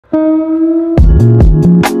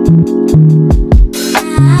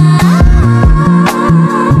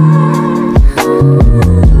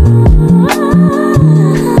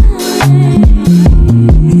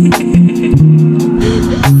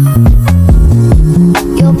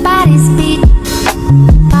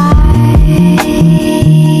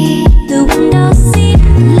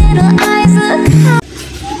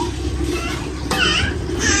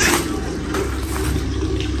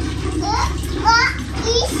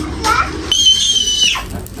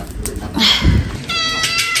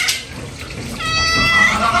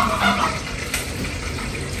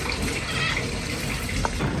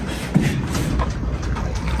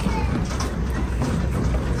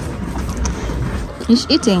He's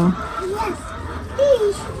eating. Yes.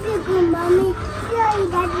 He's big, mommy. Yeah,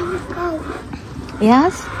 daddy go.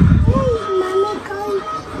 Yes? Hey, mommy go.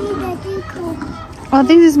 Hey, daddy go. Oh,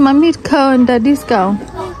 this is mommy's cow and daddy's cow.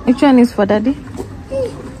 Which one is for daddy?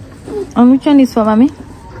 And which one is for mommy?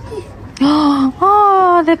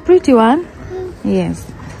 Oh, the pretty one? Yes.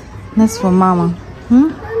 That's for mama.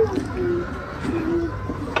 Hmm?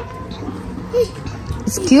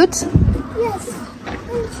 It's cute? Yes.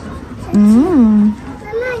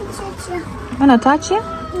 Wanna touch it?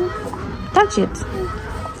 Touch it.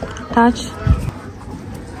 Touch.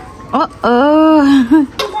 Uh-oh.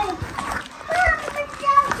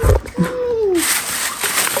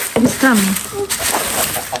 It's coming.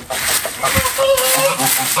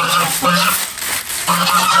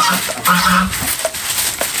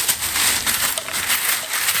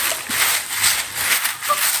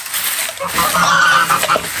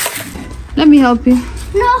 Let me help you.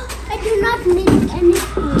 No, I do not need any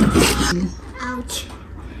food. Ouch.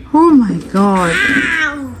 Oh my god.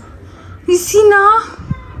 Ow. You see now?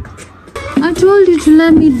 I told you to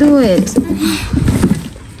let me do it.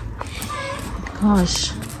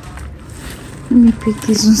 Gosh. Let me pick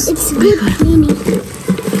these ones. It's good cleaning.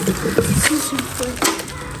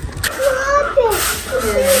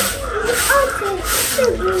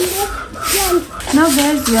 Now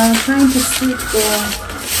guys, we are trying to feed the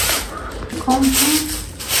compost.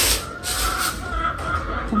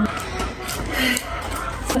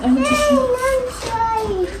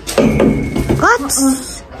 What?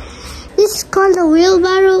 This is called a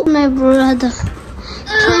wheelbarrow. My brother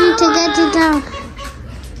trying to get it down.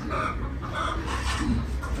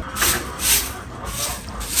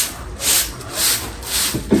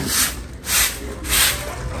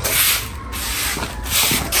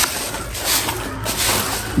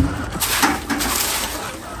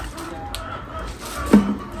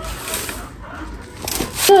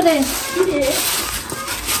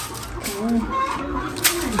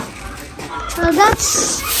 So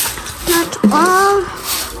that's not all.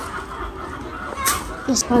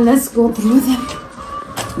 Yes. Well, let's go through them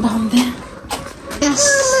down there. Yes.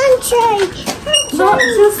 No,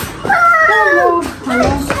 just hello. Hello.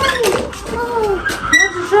 You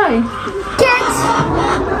want to try?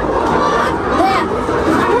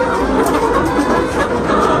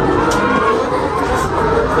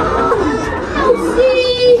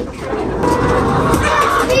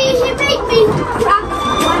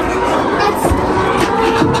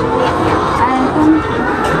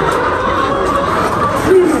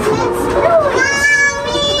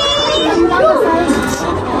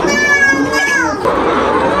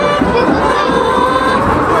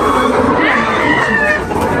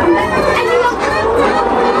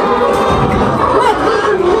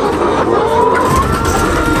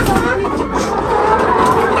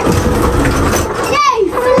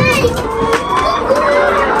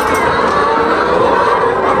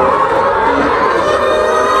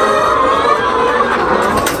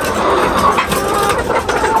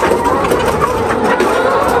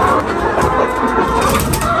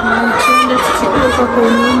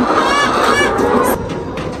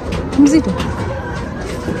 Mzito.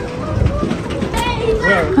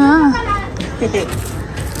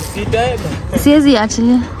 Siwezi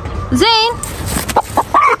actually. Zain.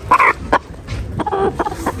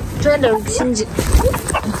 Twende uchinje.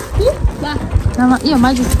 Mama, hiyo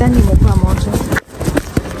maji sitani imekuwa moto.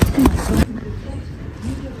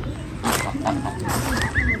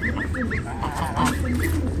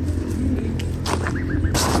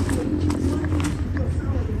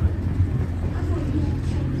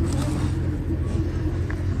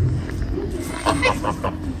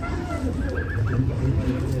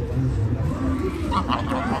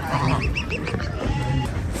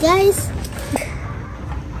 Guys,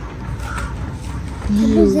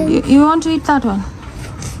 you want to eat that one?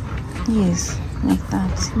 Yes, like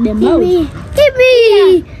that. the mouth.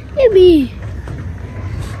 Hibi.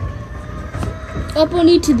 Open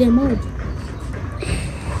it to the mouth.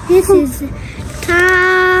 This is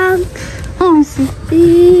tongue. Let me see.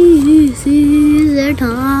 This is the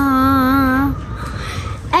tongue.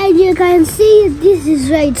 And you can see this is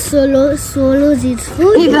where it swallows its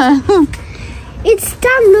food. Its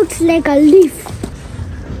tongue looks like a leaf.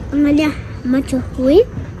 Amalia, macho. Wait.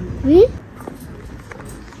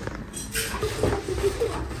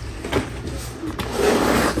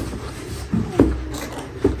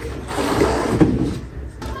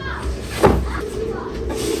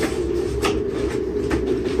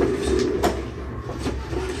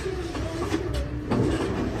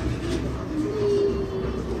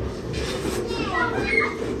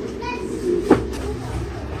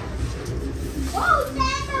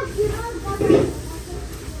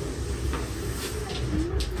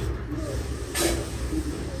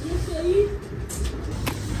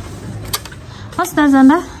 What's that,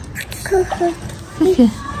 Zanda? Cookie. Cookie.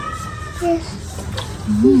 Yes.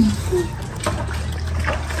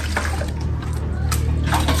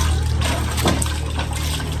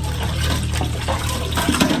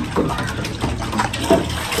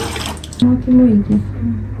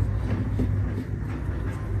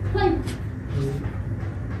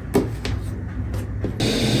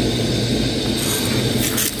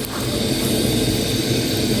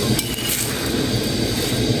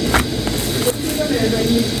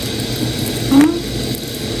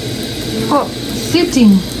 Oh,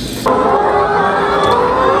 sitting.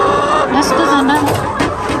 Let's go, Zanda.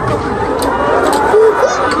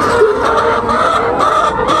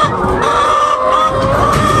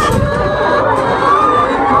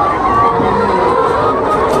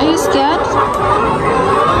 Are you scared?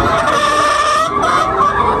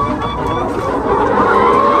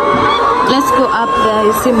 Let's go up there.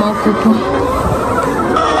 You see more people.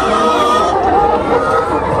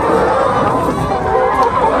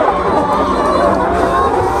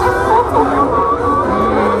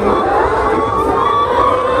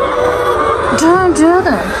 Don't do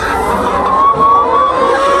that.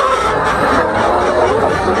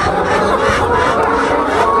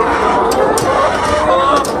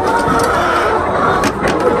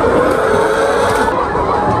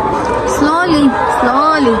 Slowly,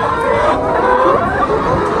 slowly.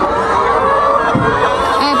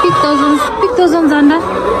 Pick those ones under.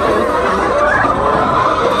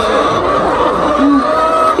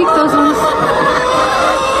 Pick those ones.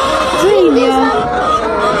 Really?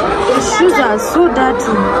 Shoes are so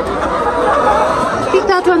dirty. Pick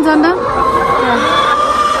that one, Zanda.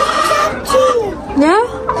 Yeah?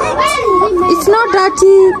 It's not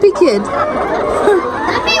dirty. Pick it.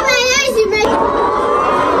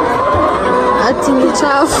 Ati ni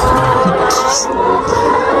chafu.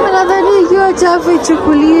 Anadhani ikiwa chafu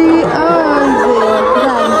ichukuliwi.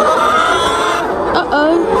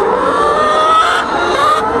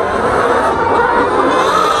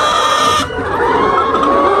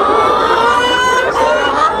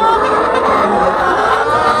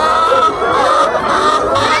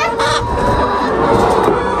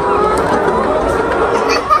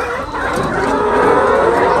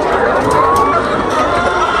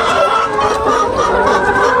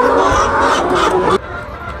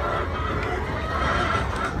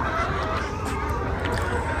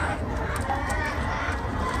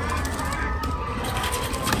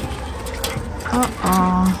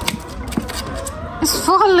 It's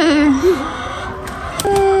falling.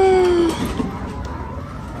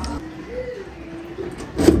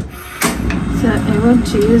 So I want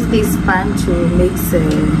to use this pan to make the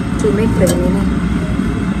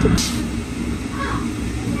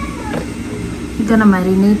I'm gonna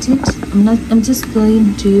marinate it. I'm just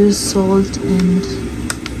going to use salt and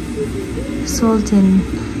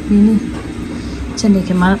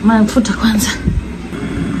chandeke mafuta kwanza.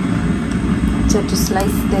 Just to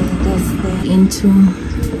slice this into.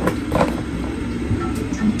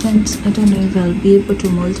 I don't know if I'll be able to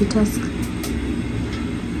multitask.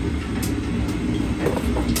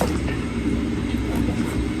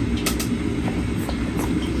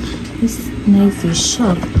 This knife is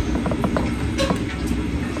sharp.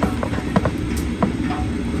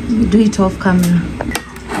 Do it off camera.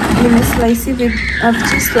 You know, slice it. I've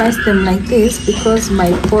just sliced them like this because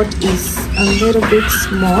my pot is a little bit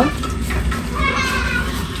small.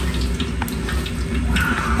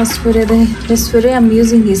 The sphere I'm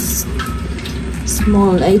using is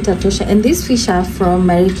small, aitatosha, and these fish are from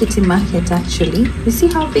Marikiti market actually. You see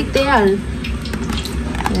how big they are?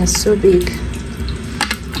 They're so big.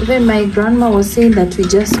 Even my grandma was saying that we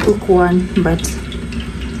just cook one, but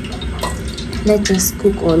let's just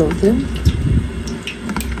cook all of them.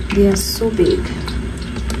 They are so big.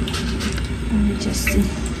 Let me just see.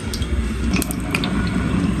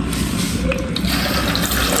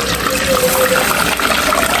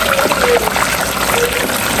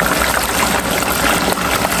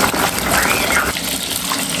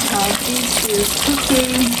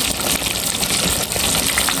 Cooking.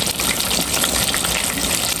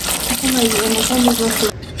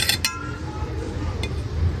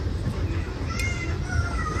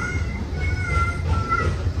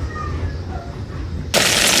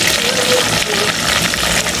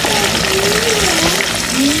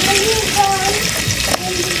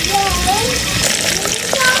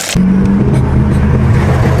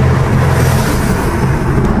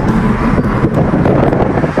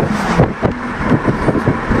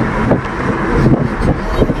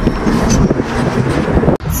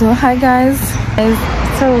 So hi guys,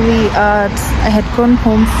 so I had gone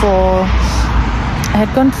home for I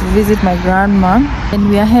had gone to visit my grandma, and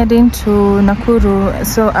we are heading to Nakuru.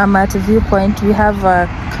 So I'm at a viewpoint. We have a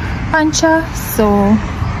puncture, so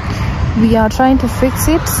we are trying to fix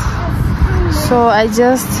it. So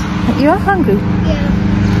you're hungry? Yeah.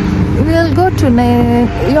 We'll go to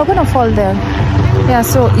you're gonna fall there. Yeah,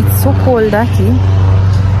 so it's so cold, Aki.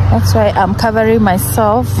 That's why I'm covering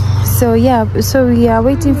myself. So yeah, so we are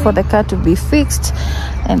waiting for the car to be fixed,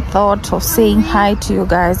 and thought of saying hi to you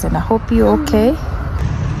guys, and I hope you're okay.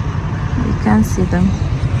 You can see them.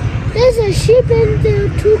 There's a sheep and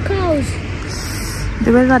two cows.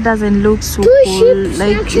 The weather doesn't look so two cool. Sheep,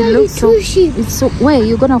 like actually, it looks two so sheep. It's so wait,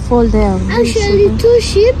 you're gonna fall there. Actually, two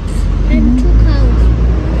sheep and two cows.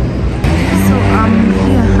 So I'm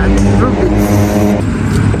here at Ruby.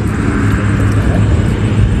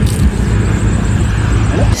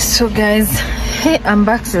 So guys, hey, I'm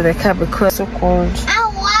back to the car because it's so cold. I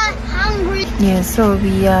was hungry. Yeah, so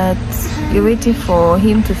we're waiting for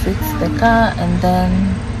him to fix the car, and then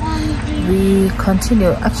we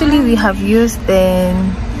continue. Actually, we have used the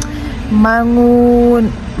mango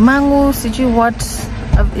what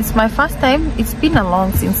it's my first time. It's been a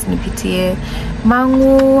long since nipitie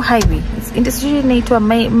Mango highway. It's in the street named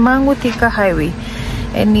Mango Thika highway,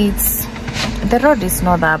 and the road is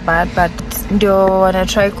not that bad, but when I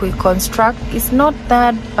try quick construct, it's not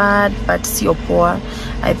that bad, but it's your poor.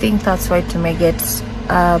 I think that's why to make it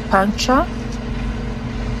puncture,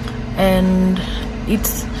 and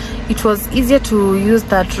it was easier to use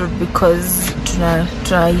that route because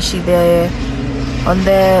tunaishi there on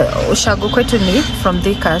the Ushago Kwetuni from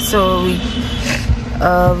Thika, so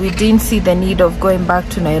we didn't see the need of going back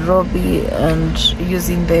to Nairobi and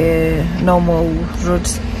using the normal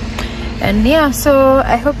route. And yeah, so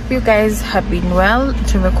I hope you guys have been well.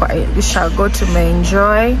 We shall go to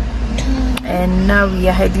enjoy, and now we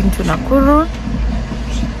are heading to Nakuru.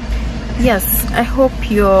 Yes, I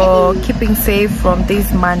hope you're keeping safe from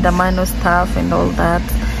this mandamano stuff and all that,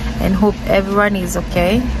 and hope everyone is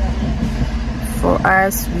okay. For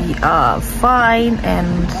us, we are fine,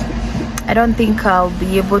 and I don't think I'll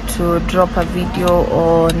be able to drop a video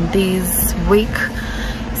on this week,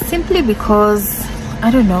 simply because I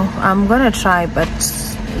don't know. I'm gonna try, but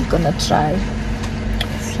I'm gonna try.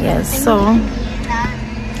 Yes, so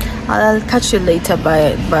I'll catch you later,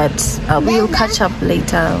 but we'll catch up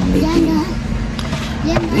later. Maybe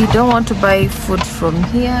we don't want to buy food from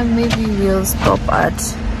here. Maybe we'll stop at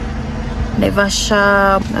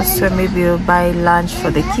Nevasha. That's where maybe we'll buy lunch for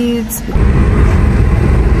the kids.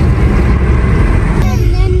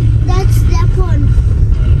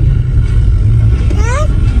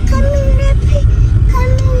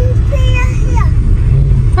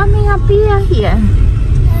 Here.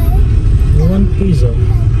 You want pizza?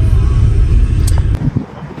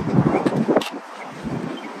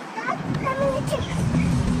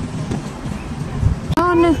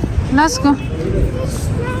 Oh no, let's go.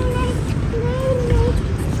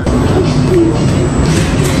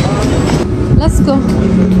 Let's go.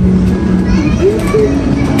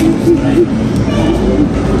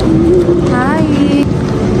 Hi.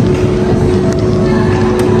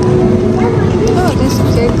 Oh, this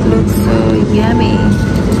cake looks so yummy.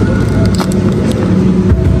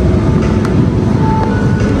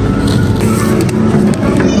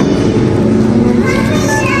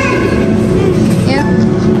 Yep.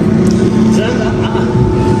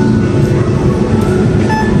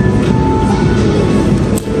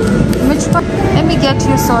 Which one? Let me get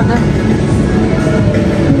you soda.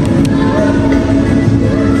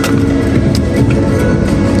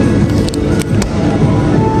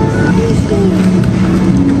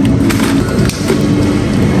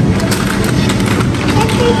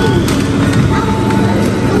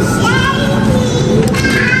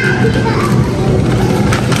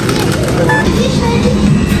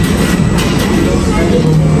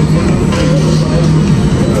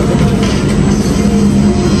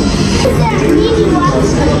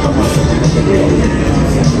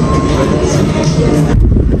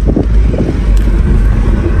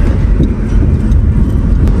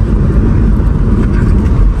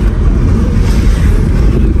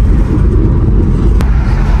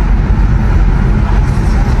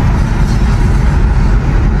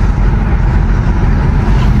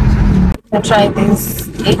 Try this.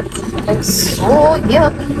 It looks so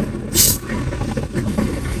yummy.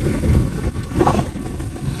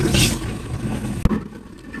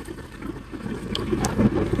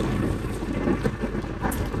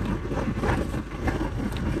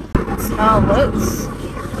 It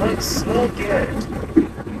looks so good.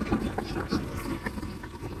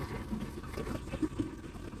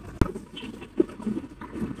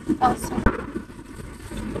 Awesome.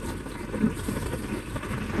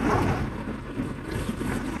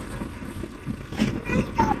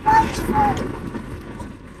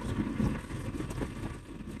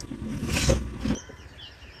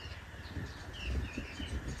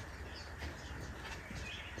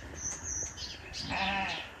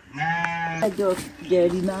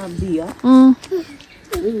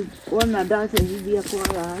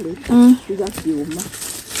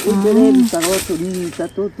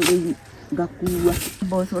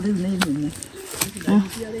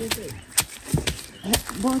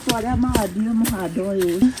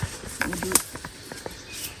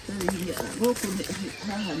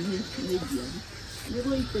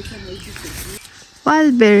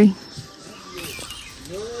 Wildberry.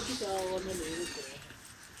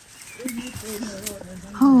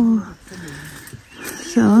 Oh,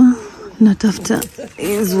 so not after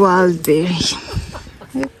is wildberry.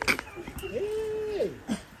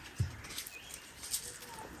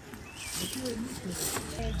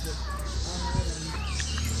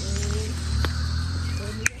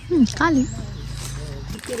 Kali.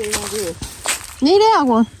 Ni đây à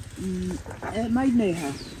cô?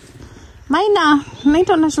 Mấy na, mấy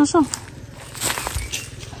ton là số số.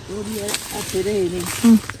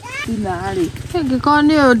 Cái con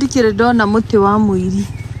này đi chơi đó là một thiếu ám muối đi.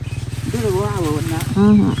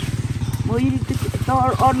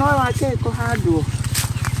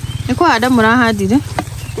 Cái quả đó mà ra đi đấy.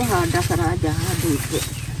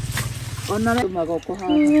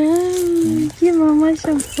 Cái mama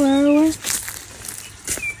some flower.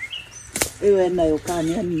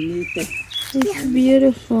 It's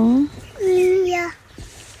beautiful. Yeah.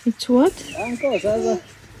 It's what?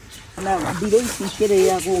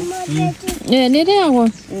 Yeah, need it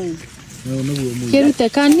one. Quiero te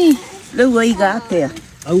cani. Luego ahí gate.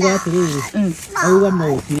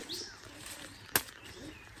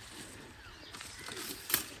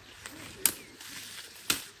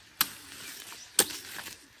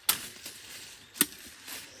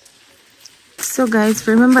 So guys,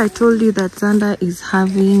 remember I told you that Xander is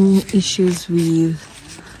having issues with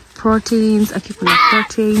proteins, akikula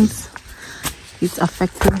proteins. It's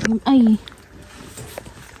affecting him. Aye.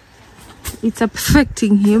 It's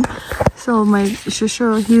affecting him. So my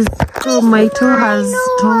shosho, my tour has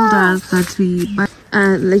told us that we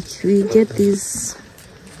get this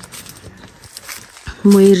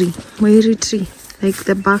moiri tree, like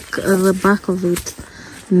the back of it,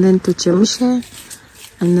 and then to chemisha,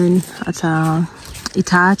 and then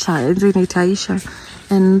itaisha.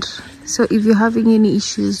 And so if you're having any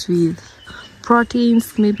issues with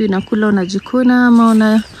proteins, maybe unakula unajikuna ama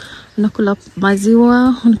unakula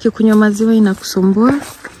maziwa, ukikunywa maziwa inakusumbua.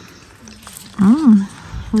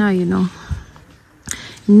 Now you know.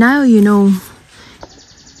 Now you know.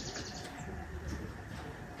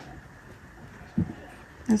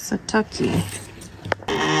 That's a turkey.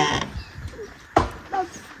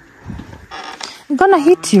 I'm gonna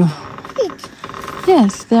hit you.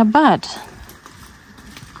 Yes, they're bad.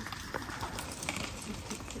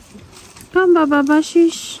 Come, Baba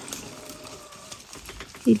Bashish.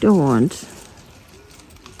 They don't want.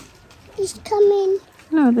 He's coming.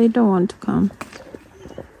 No, they don't want to come.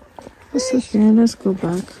 It's okay, let's go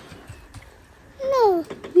back. No.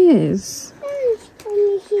 Yes. He's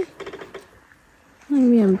coming here.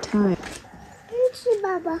 Maybe I'm tired. Let's see,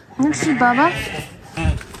 Baba. Let's see, Baba.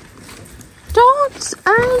 Don't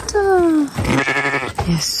enter.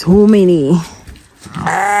 There's so many.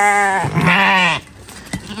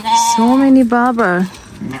 So many Baba.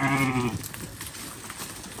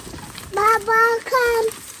 Baba, come.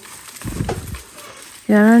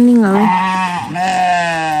 They're running away.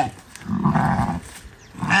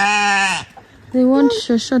 They want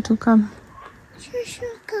Shosho to come. Shosho,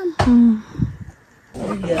 come.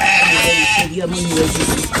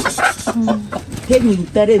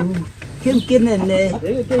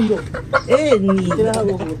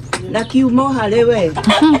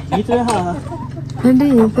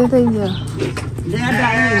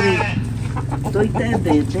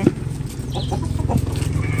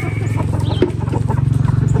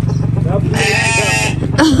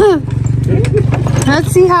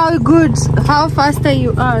 Let's see how faster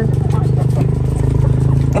you are.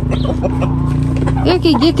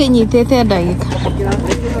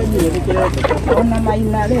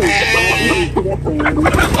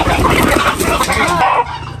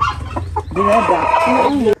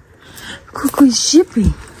 Cuckoo is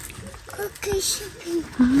shipping. Cuckoo is shipping.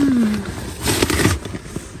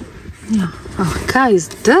 Yeah, our car is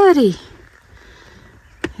dirty.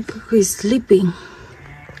 The cuckoo is sleeping.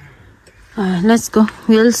 Let's go.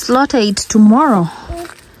 We'll slaughter it tomorrow.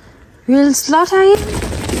 We'll slaughter it.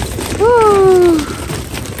 Woo!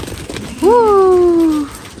 Woo!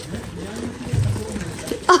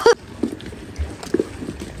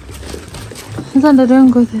 Sasa don't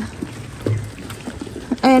go there.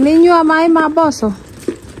 Ninywa mai maboso.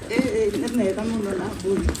 Nenda muno na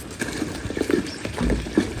buni.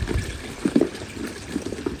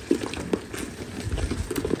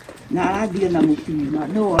 Na adia na mutima.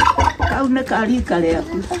 No. Kauna kali kale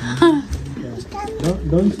aku.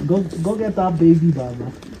 Go get that baby,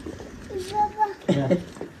 Baba. Yeah,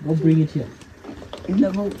 go bring it here.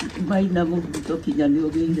 Ina mo mai na mo toki ya ni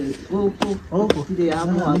ogende. Go. Ile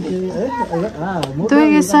amo ako.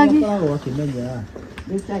 Tuwe sagi.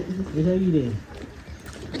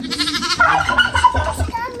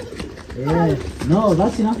 Yeah. No,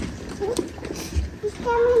 that's enough. He's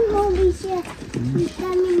coming over here. He's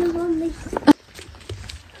coming over here.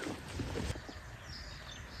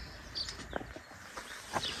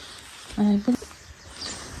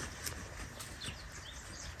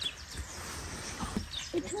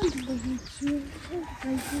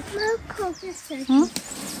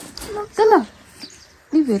 Sana,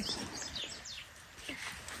 leave it.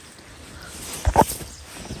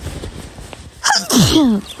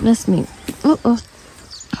 Bless me. Oh.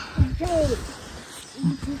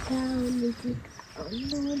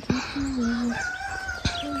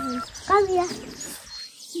 Come here.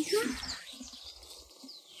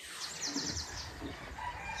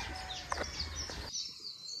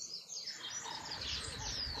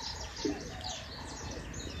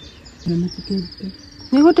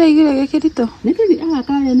 Nikuteigire gikirito. Nikiri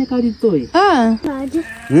kaya ne karitoi.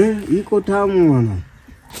 Iko tamu wana.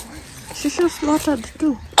 Shushu slaughtered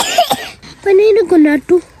too. Panini kuna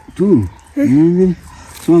tu. Tu.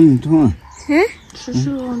 Some toa.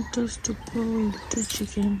 Shushu wants us to boil the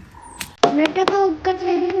chicken. Nataka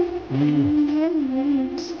ukate.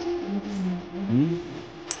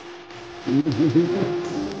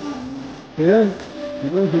 Yeah.